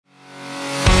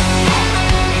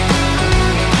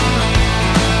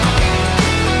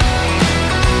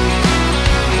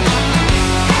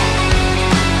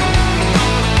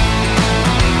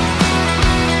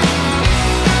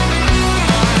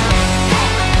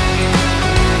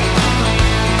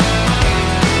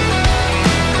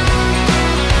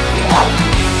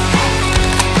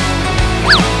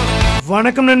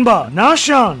வணக்கம் நண்பா, நான்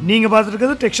ஷான். நீங்க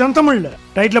பார்த்துருக்கிறது டெக்ஷான் தமிழ்ல.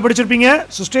 டைட்டில் படிச்சிருப்பீங்க.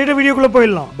 சோ ஸ்ட்ரெயிட்டா வீடியோக்குள்ள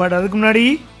போயிடலாம். பட் அதுக்கு முன்னாடி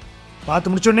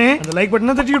பார்த்து முடிச்சோடனே அந்த லைக்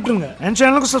பட்டனை தட்டி விட்டுருங்க. என்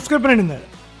சேனலுக்கு சப்ஸ்கிரைப் பண்ணிடுங்க.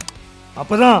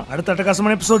 அப்பதான் அடுத்த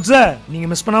அட்டகாசமான எபிசோட்ஸை நீங்க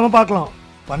மிஸ் பண்ணாம பார்க்கலாம்.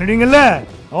 பண்ணிடுவீங்கல்ல?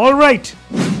 ஆல்ரைட்.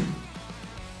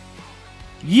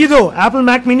 இதோ ஆப்பிள்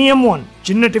மேக் மினி M1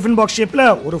 சின்ன டிஃபன் பாக்ஸ் ஷேப்ல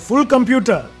ஒரு ஃபுல்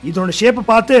கம்ப்யூட்டர். இதோட ஷேப்பை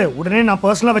பார்த்து உடனே நான்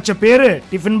பர்சனலா வச்ச பேரு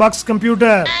டிஃபன் பாக்ஸ்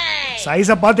கம்ப்யூட்டர்.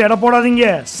 சைஸை பார்த்து எடை போடாதீங்க.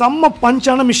 செம்ம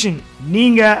பஞ்சான மிஷின்.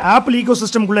 நீங்க ஆப்பிள் ஈகோ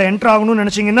சிஸ்டம்குள்ள என்டர் ஆகணும்னு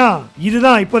நினைச்சீங்கன்னா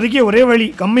இதுதான் இப்போதைக்கு ஒரே வழி,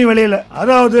 கம்மி விலையில.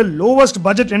 அதாவது லோவஸ்ட்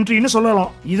பட்ஜெட் என்ட்ரின்னு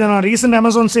சொல்லலாம். இதை நான் ரீசெண்ட்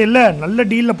அமேசான் சேல்ல நல்ல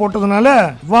டீல்ல போட்டதுனால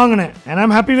வாங்கினேன். and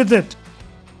I'm happy with it.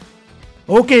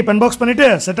 Okay, இப்போ அன்பாக்ஸ் பண்ணிட்டு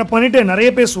செட்டப் பண்ணிட்டு நிறைய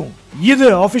பேசுவோம். இது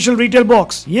ஆஃபிஷியல் ரீட்டைல்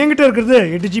பாக்ஸ். என்கிட்ட இருக்கிறது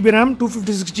 8GB RAM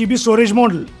 256GB storage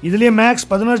model. இதுலயே maths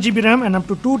 16GB RAM and up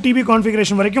to 2TB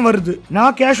configuration வரைக்கும் வருது.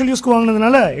 நான் கேஷுவல் யூஸ்க்கு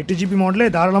வாங்கினதுனால 8GB மாடலே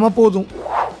தாராளமா போதும்.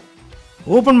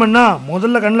 ஓபன் பண்ணா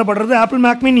முதல்ல கண்ணில் படுறது ஆப்பிள்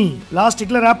மேக் மினி.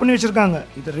 பிளாஸ்டிக்ல ரேப் பண்ணி வச்சிருக்காங்க.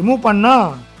 இதை ரிமூவ் பண்ணா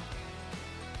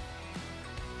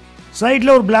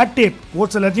சைட்ல ஒரு பிளாக் டேப்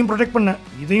போர்ட்ஸ் எல்லாத்தையும் ப்ரொடெக்ட் பண்ண.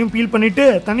 இதையும் பீல் பண்ணிட்டு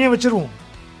தனியா வச்சிருவோம்.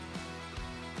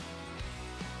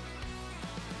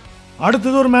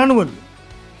 அடுத்தது ஒரு மேனுவல்,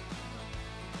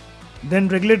 தென்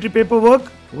ரெகுலேட்டரி பேப்பர் ஒர்க்,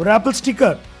 ஒரு ஆப்பிள்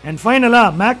ஸ்டிக்கர் அண்ட் ஃபைனலா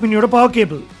மேக் மினியோட பவர்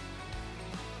கேபிள்.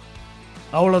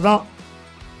 அவ்வளவுதான்.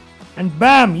 அண்ட்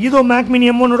பேம், இதோ மேக் மினி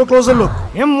M1 ஓட closer look.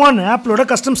 M1 ஆப்பிளோட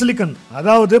custom silicon,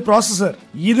 அதாவது ப்ராசஸர்.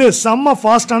 இது செம்ம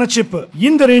ஃபாஸ்டான சிப்.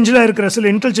 இந்த ரேஞ்சில் இருக்கிற சில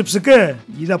இன்டெல் சிப்ஸுக்கு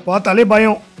இதை பார்த்தாலே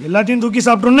பயம். எல்லாத்தையும் தூக்கி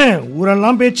சாப்பிட்டோன்னு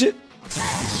ஊரெல்லாம் பேச்சு.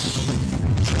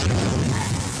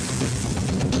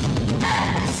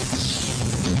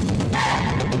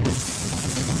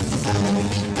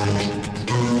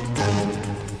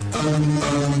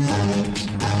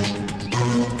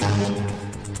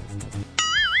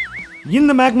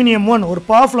 இந்த மேக் மினி M1 ஒரு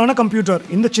பவர்ஃபுல்லான கம்ப்யூட்டர்.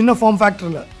 இந்த சின்ன ஃபார்ம்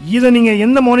ஃபேக்டர்ல இதை நீங்க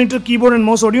எந்த மானிட்டர், கீபோர்ட் அண்ட்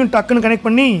மவுஸோடையும் டக்குன்னு கனெக்ட்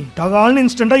பண்ணி டகால்னு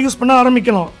இன்ஸ்டன்டா யூஸ் பண்ண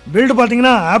ஆரம்பிக்கலாம். பில்டு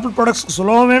பாத்தீங்கன்னா ஆப்பிள் ப்ராடக்ட்ஸ்க்கு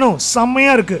சொல்லவா வேணும்,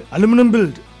 செம்மையா இருக்கு. Aluminium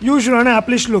build, யூஷுவலான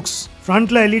ஆப்பிளிஷ் looks.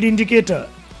 ஃப்ரண்ட்ல LED இண்டிகேட்டர்,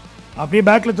 அப்படியே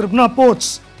பேக்ல திருப்பினா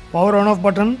ports, power on off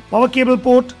button, power cable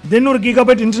board, தென் ஒரு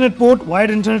கிகாபைட் இன்டர்நெட் போர்ட்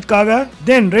வயர்ட் இன்டர்நெட்காக,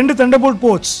 தென் 2 தண்டர்போல்ட்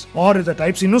போர்ட்ஸ் ஆர் இத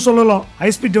டைப்ஸ் இன்னும் சொல்லலாம். ஹை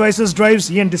ஸ்பீட் டிவைசஸ், டிரைவ்ஸ்,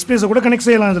 ஏன் டிஸ்பிளேஸ் கூட கனெக்ட்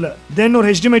செய்யலாம் இதுல. தென் ஒரு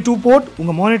HDMI 2 போர்ட்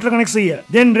உங்க மானிட்டர் கனெக்ட் செய்ய.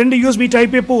 தென் 2 USB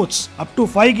type A ports up to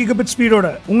 5 gigabit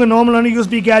ஸ்பீடோட உங்க நார்மலான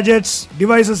USB கேஜெட்ஸ்,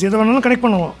 டிவைசஸ் எதை வேணாலும் கனெக்ட்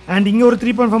பண்ணலாம். அண்ட் இங்க ஒரு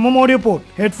 3.5mm audio board,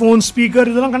 headphone,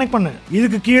 speaker இதெல்லாம் கனெக்ட் பண்ண.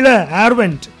 இதுக்கு கீழே ஏர்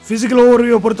வென்ட். பிசிக்கல்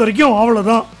ஓவர்வியூ பொறுத்த வரைக்கும்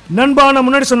அவ்வளவுதான். நண்பா, நான்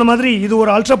முன்னாடி சொன்ன மாதிரி இது ஒரு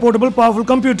அல்ட்ரா போர்ட்டபிள் பவர்ஃபுல்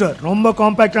கம்ப்யூட்டர். ரொம்ப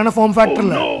காம்பாக்டான ஃபார்ம்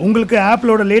ஃபேக்டர்ல உங்களுக்கு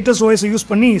ஆப்பிளோட லேட்டஸ்ட் OS யூஸ்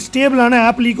பண்ணி ஸ்டேபிளான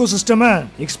ஆப்பிள் ஈகோ சிஸ்டம்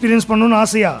எக்ஸ்பீரியன்ஸ் பண்ணணும்னு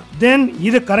ஆசையா? தென்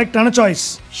இது கரெக்டான சாய்ஸ்.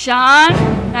 ஷான்,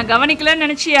 நான் கவனிக்கலன்னு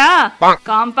நினைச்சியா?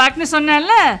 காம்பாக்ட்னு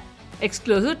சொன்னேன்ல.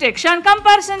 Exclusive டெக்ஷான்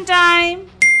comparison time.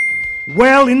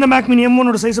 வெல், இந்த மேக் மினி M1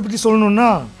 ஓட சைஸை பத்தி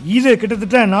சொல்லணும்னா இது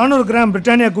கிட்டத்தட்ட 400 gram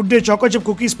Britannia good day choco chip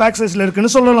cookies back சைஸ்ல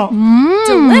இருக்குன்னு சொல்லலாம்.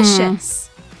 Delicious.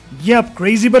 Yep,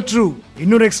 crazy but true.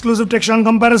 இன்னொரு எக்ஸ்க்ளூசிவ் டெக்ஷான்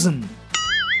கம்பேரிசன்.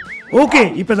 ஓகே,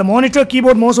 இப்போ இந்த மானிட்டர்,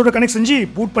 கீபோர்ட், மவுஸோட கனெக்ட் செஞ்சு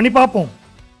பூட் பண்ணி பார்ப்போம்.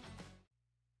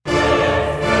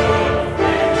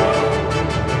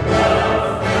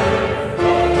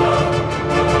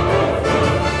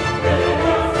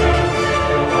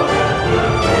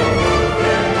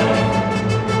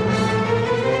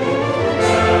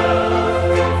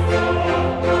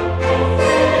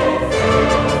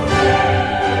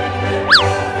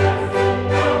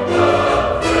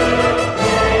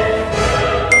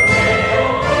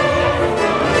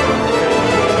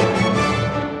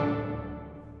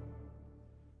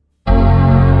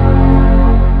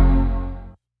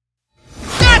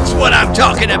 What I'm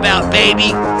talking about, baby.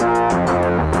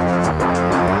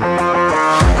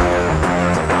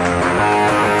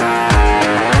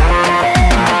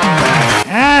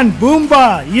 And boom ba,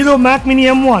 இதோ மேக் மினி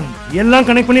M1 எல்லாம்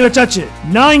கனெக்ட் பண்ணி வச்சாச்சு.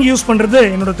 நான் இங்க யூஸ் பண்றது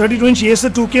என்னோட 32-inch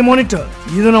Acer 2K மானிட்டர்.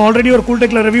 இதை நான் ஆல்ரெடி ஒரு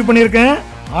கூல்டெக்ல ரிவ்யூ பண்ணியிருக்கேன்.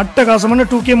 அட்டகாசமான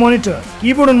 2K மானிட்டர்.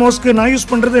 கீபோர்ட் அண்ட் மவுஸ்க்கு நான் யூஸ்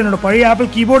பண்றது என்னோட பழைய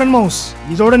ஆப்பிள் கீபோர்ட் அண்ட் மவுஸ்.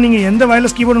 இதோட நீங்க எந்த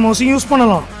வயர்லெஸ் கீபோர்ட் அண்ட் மவுஸையும் யூஸ்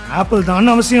பண்ணலாம். ஆப்பிள்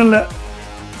தான் அவசியம் இல்லை.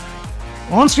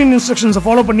 ஆன் ஸ்கிரீன் இன்ஸ்ட்ரக்ஷன்ஸை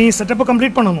ஃபாலோ பண்ணி செட்டப்பை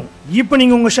கம்ப்ளீட் பண்ணணும். இப்போ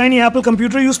நீங்க உங்க ஷைனி ஆப்பிள்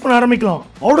கம்ப்யூட்டர் யூஸ் பண்ண ஆரம்பிக்கலாம்.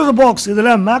 அவுட் ஆஃப் த பாக்ஸ்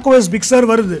இதுல macOS Big Sur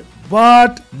வருது.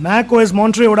 பட் macOS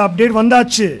Montereyயோட அப்டேட்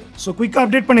வந்தாச்சு. ஸோ குயிக்காக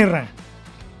அப்டேட் பண்ணிடுறேன்.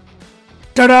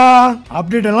 டடா,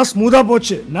 அப்டேட் எல்லாம் ஸ்மூதா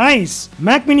போச்சு. நைஸ்.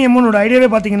 மேக் மினி M1 ஓட ஐடியாவே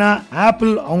பாத்தீங்கன்னா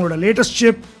ஆப்பிள் அவங்களோட latest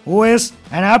chip, OS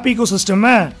and half ego system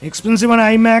எக்ஸ்பென்சிவான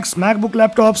iMacs, MacBook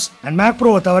laptops and Mac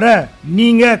Pro-வை தவிர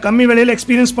நீங்க கம்மி விலையில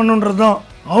எக்ஸ்பீரியன்ஸ் பண்ணுன்றது தான்.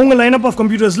 அவங்க லைனப் ஆஃப்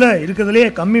கம்ப்யூட்டர்ஸ்ல இருக்கிறதுலே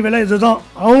கம்மி விலை இதுதான்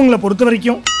அவங்கள பொறுத்த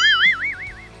வரைக்கும்.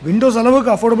 விண்டோஸ்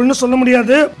அளவுக்கு அஃபோர்டபுள்னு சொல்ல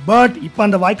முடியாது. பட் இப்போ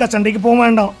அந்த வாய்க்கா சண்டைக்கு போக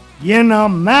வேண்டாம். ஏன்னா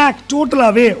மேக்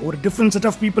டோட்டலாவே ஒரு டிஃபரண்ட் செட்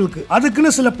ஆஃப் பீப்புளுக்கு.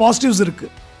 அதுக்குன்னு சில பாசிட்டிவ்ஸ் இருக்கு.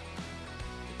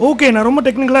 ஓகே, நான் ரொம்ப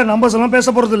டெக்னிக்கலா நம்பர்ஸ் எல்லாம்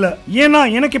பேச போறது இல்ல. ஏன்னா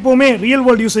எனக்கு எப்பவுமே ரியல்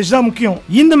வேர்ல்ட் யூசேஜ் தான் முக்கியம்.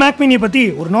 இந்த மேக் மினியை பத்தி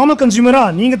ஒரு நார்மல் கன்சியூமரா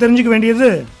நீங்க தெரிஞ்சுக்க வேண்டியது,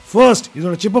 ஃபர்ஸ்ட்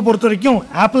இதோட சிப்பை பொறுத்த வரைக்கும்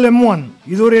ஆப்பிள் M1.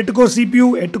 இது ஒரு 8 கோர் CPU,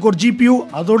 8 கோர் GPU,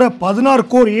 அதோட 16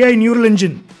 கோர் AI நியூரல்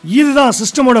என்ஜின். இதுதான்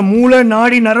சிஸ்டமோட மூளை,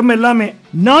 நாடி, நரம்பு எல்லாமே.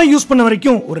 நான் யூஸ் பண்ண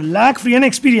வரைக்கும் ஒரு லேக் ஃப்ரீயான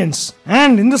எக்ஸ்பீரியன்ஸ்.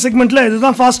 அண்ட் இந்த செக்மெண்ட்ல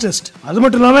இதுதான் ஃபாஸ்டஸ்ட். அது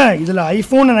மட்டும் இல்லாம இதுல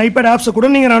ஐபோன் அண்ட் ஐபேட் ஆப்ஸ் கூட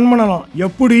நீங்க ரன் பண்ணலாம்.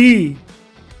 எப்படி?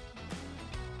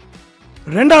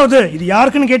 ரெண்டாவது, இது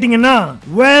யாருக்குன்னு கேட்டீங்கன்னா,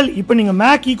 இப்போ நீங்க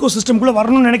மேக் ஈகோ சிஸ்டம்குள்ள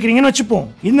வரணும்னு நினைக்கிறீங்கன்னு வச்சுப்போம்.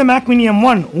 இந்த மேக் மினி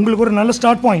M1 உங்களுக்கு ஒரு நல்ல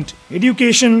ஸ்டார்ட் பாயிண்ட்.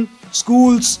 எஜுகேஷன்,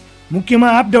 ஸ்கூல்ஸ், முக்கியமா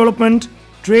app development,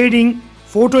 trading,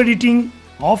 photo editing,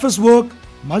 office work,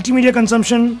 multimedia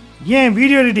consumption, ஏன்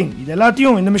வீடியோ எடிட்டிங், இது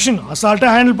எல்லாத்தையும் இந்த மிஷின்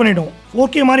அசால்ட்டா ஹேண்டில் பண்ணிடும்.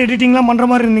 4K மாதிரி எடிட்டிங்லாம் பண்ற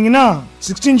மாதிரி இருந்தீங்கன்னா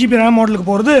 16GB RAM மாடலுக்கு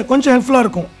போறது கொஞ்சம் ஹெல்ப்ஃபுல்லா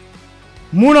இருக்கும்.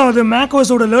 மூணாவது, மேக்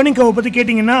ஓஎஸோட லேர்னிங் கர்வ் பத்தி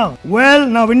கேட்டீங்கன்னா,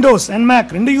 நான் விண்டோஸ் அண்ட் மேக்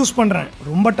ரெண்டு யூஸ் பண்றேன்.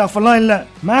 ரொம்ப டஃப் எல்லாம் இல்ல.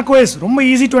 மேக் ஓஎஸ் ரொம்ப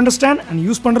easy to understand and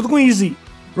use பண்றதுக்கும் ஈஸி.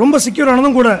 ரொம்ப செக்யூர்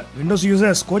ஆனதும் கூட. விண்டோஸ்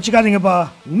யூசர்ஸ் கோச்சிக்காதீங்கப்பா,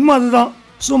 உண்மை அதுதான்.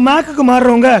 ஸோ மேக்குக்கு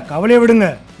மாறுறவங்க கவலையை விடுங்க,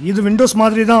 இது விண்டோஸ்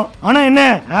மாதிரி தான். ஆனா என்ன,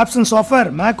 ஆப்ஸ் அண்ட்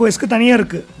சாஃப்ட்வேர் மேக் ஓஎஸ்க்கு தனியா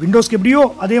இருக்கு. விண்டோஸ்க்கு எப்படியோ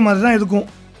அதே மாதிரி தான் இதுக்கும்.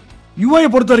 யூஐ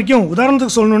பொறுத்த வரைக்கும்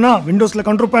உதாரணத்துக்கு சொல்லணும்னா, விண்டோஸ்ல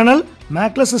கண்ட்ரோல் பேனல்,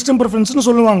 மேக்ல சிஸ்டம் ப்ரிஃபரன்ஸ்னு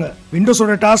சொல்லுவாங்க.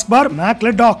 விண்டோஸோட டாஸ்க் பார், மேக்ல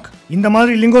டாக். இந்த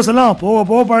மாதிரி லிங்கோஸ் எல்லாம் போக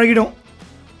போக பழகிடும்.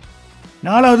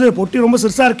 நாலாவது, பொட்டி ரொம்ப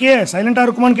சிறுசா இருக்கே, சைலண்டா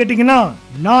இருக்குமான்னு கேட்டீங்கன்னா,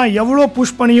 நான் எவ்வளோ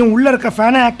புஷ் பண்ணியும் உள்ள இருக்க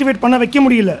ஃபேனை ஆக்டிவேட் பண்ண வைக்க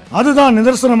முடியல. அதுதான்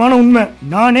நிதர்சனமான உண்மை.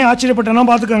 நானே ஆச்சரியப்பட்டேன்னா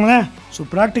பாத்துக்கோங்களேன். ஸோ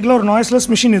ப்ராக்டிக்கலா ஒரு நாய்ஸ்லெஸ்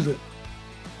மிஷின் இது.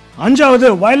 அஞ்சாவது,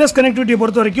 வயர்லெஸ் கனெக்டிவிட்டியை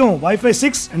பொறுத்த வரைக்கும் Wi-Fi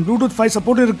 6 அண்ட் Bluetooth 5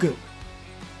 சப்போர்ட் இருக்கு.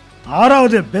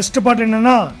 ஆறாவது, பெஸ்ட் பார்ட்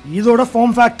என்னன்னா, இதோட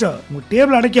ஃபார்ம் ஃபேக்டர். உங்க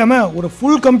டேபிள் அடைக்காம ஒரு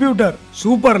ஃபுல் கம்ப்யூட்டர்.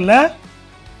 சூப்பர்ல.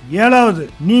 ஏழாவது,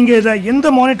 நீங்க இதை எந்த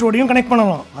மானிட்டரோடையும் கனெக்ட்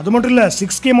பண்ணலாம். அது மட்டும் இல்ல,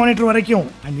 6K மானிட்டர் வரைக்கும்.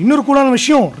 அண்ட் இன்னொரு கூலான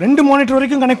விஷயம், 2 மானிட்டர்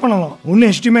வரைக்கும் கனெக்ட் பண்ணலாம்.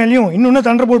 ஒன்னு HDMI-லையும் இன்னொன்னு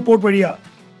தண்டர்போல்ட் போர்ட் வழியா.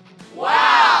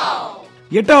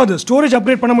 எட்டாவது, ஸ்டோரேஜ்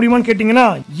அப்கிரேட் பண்ண முடியுமான்னு கேட்டீங்கன்னா,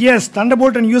 எஸ்,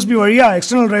 தண்டர்போல்ட் அண்ட் USB வழியா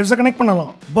எக்ஸ்டர்னல் டிரைவ்ஸை கனெக்ட்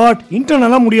பண்ணலாம். பட்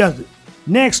இன்டர்னலா முடியாது.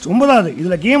 நெக்ஸ்ட், 9வது,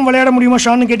 இதுல கேம் விளையாட முடியுமா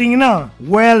ஷான்னு கேட்டீங்கன்னா,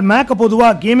 மேக்க பொதுவா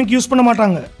கேமிங் யூஸ் பண்ண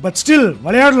மாட்டாங்க. பட் ஸ்டில்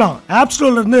விளையாடலாம். ஆப்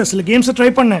ஸ்டோர்ல இருந்து சில கேம்ஸ் ட்ரை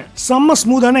பண்ணேன். செம்ம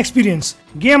ஸ்மூத்தான எக்ஸ்பீரியன்ஸ்.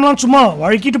 கேம்லாம் சும்மா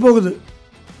வழுக்கிட்டு போகுது.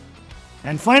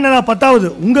 அண்ட் ஃபைனலா 10வது,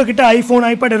 உங்ககிட்ட ஐபோன்,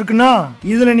 ஐபேட் இருக்குன்னா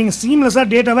இதுல நீங்க சீம்லெஸ்ஸா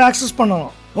டேட்டாவை ஆக்சஸ் பண்ணலாம்.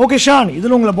 ஓகே ஷான்,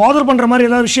 இதுல உங்களை பாதர் பண்ற மாதிரி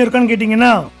ஏதாவது விஷயம் இருக்கான்னு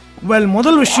கேட்டீங்கன்னா,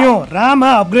 முதல் விஷயம், ரேமை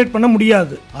அப்கிரேட் பண்ண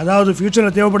முடியாது. அதாவது ஃபியூச்சர்ல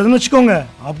தேவைப்படுதுன்னு வச்சுக்கோங்க,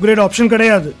 அப்கிரேட் ஆப்ஷன்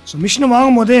கிடையாது. ஸோ மிஷினை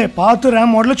வாங்கும் போதே பார்த்து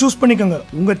ரேம் மாடலை சூஸ் பண்ணிக்கோங்க,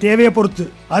 உங்க தேவையை பொறுத்து.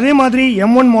 அதே மாதிரி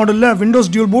M1 மாடல்ல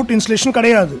விண்டோஸ் டியூல் பூட் இன்ஸ்டலேஷன்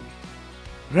கிடையாது.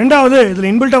 ரெண்டாவது, இதுல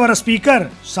இன்பில்ட்டா வர ஸ்பீக்கர்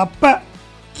சப்ப.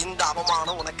 இந்த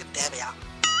அவமானம் உனக்கு தேவையா?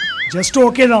 ஜஸ்ட்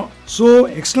ஓகே தான். ஸோ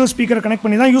எக்ஸ்டர்னல் ஸ்பீக்கரை கனெக்ட்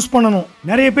பண்ணி தான் யூஸ் பண்ணணும்.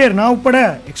 நிறைய பேர், நான் உட்பட,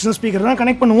 எக்ஸ்டர்னல் ஸ்பீக்கர் தான்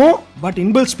கனெக்ட் பண்ணுவோம். பட்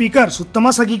இன்பில்ட் ஸ்பீக்கர்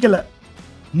சுத்தமா சகிக்கல.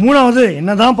 மூணாவது,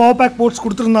 என்னதான் பவர் பேக் போர்ட்ஸ்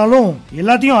கொடுத்துருந்தாலும்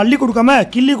எல்லாத்தையும் அள்ளி கொடுக்காம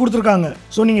கிள்ளி கொடுத்துருக்காங்க.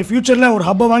 ஸோ நீங்க ஃபியூச்சர்ல ஒரு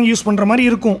ஹப்பை வாங்கி யூஸ் பண்ற மாதிரி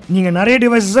இருக்கும், நீங்க நிறைய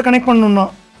டிவைசஸை கனெக்ட் பண்ணணும்னா.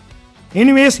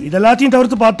 எனிவேஸ், இதெல்லாத்தையும்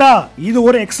தவிர்த்து பார்த்தா இது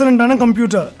ஒரு எக்ஸலண்டான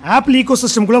கம்ப்யூட்டர். ஆப்பிள் ஈகோ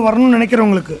சிஸ்டம்குள்ள வரணும்னு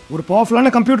நினைக்கிறவங்களுக்கு ஒரு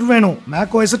பவர்ஃபுல்லான கம்ப்யூட்டர் வேணும்.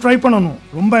 மேக் ஓஎஸ் ட்ரை பண்ணணும்,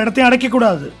 ரொம்ப இடத்தையும் அடைக்க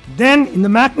கூடாது. தென் இந்த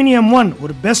மேக் மினி M1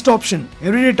 ஒரு பெஸ்ட் ஆப்ஷன்.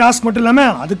 எவ்ரிடே டாஸ்க் மட்டும் இல்லாம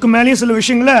அதுக்கு மேலேயும் சில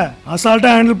விஷயங்களை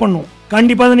அசால்ட்டா ஹேண்டில் பண்ணும்.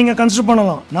 கண்டிப்பா அதை நீங்க கன்சிடர்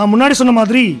பண்ணலாம். நான் முன்னாடி சொன்ன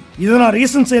மாதிரி இதை நான்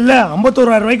ரீசன்ட் சேல்ல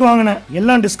 51,000 ரூபாய்க்கு வாங்கினேன்.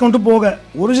 எல்லாம் டிஸ்கவுண்ட் போக.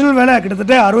 ஒரிஜினல் விலை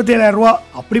கிட்டத்தட்ட 67,000 ரூபாய்.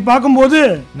 அப்படி பார்க்கும்போது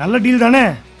நல்ல டீல் தானே.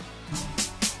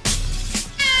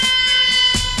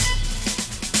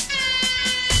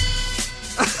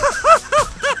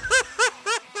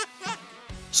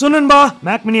 சொன்னன்பா,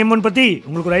 மேக் மினி M1 பத்தி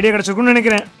உங்களுக்கு ஒரு ஐடியா கிடைச்சிருக்கும்னு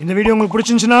நினைக்கிறேன். இந்த வீடியோ உங்களுக்கு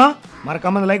பிடிச்சிருந்துச்சுன்னா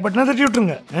மறக்காம அந்த லைக் பட்டனை தட்டி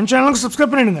விட்டுருங்க. என் சேனலுக்கு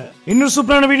சப்ஸ்கிரைப் பண்ணிடுங்க. இன்னொரு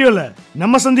சூப்பரான வீடியோல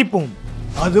நம்ம சந்திப்போம்.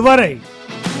 அதுவரை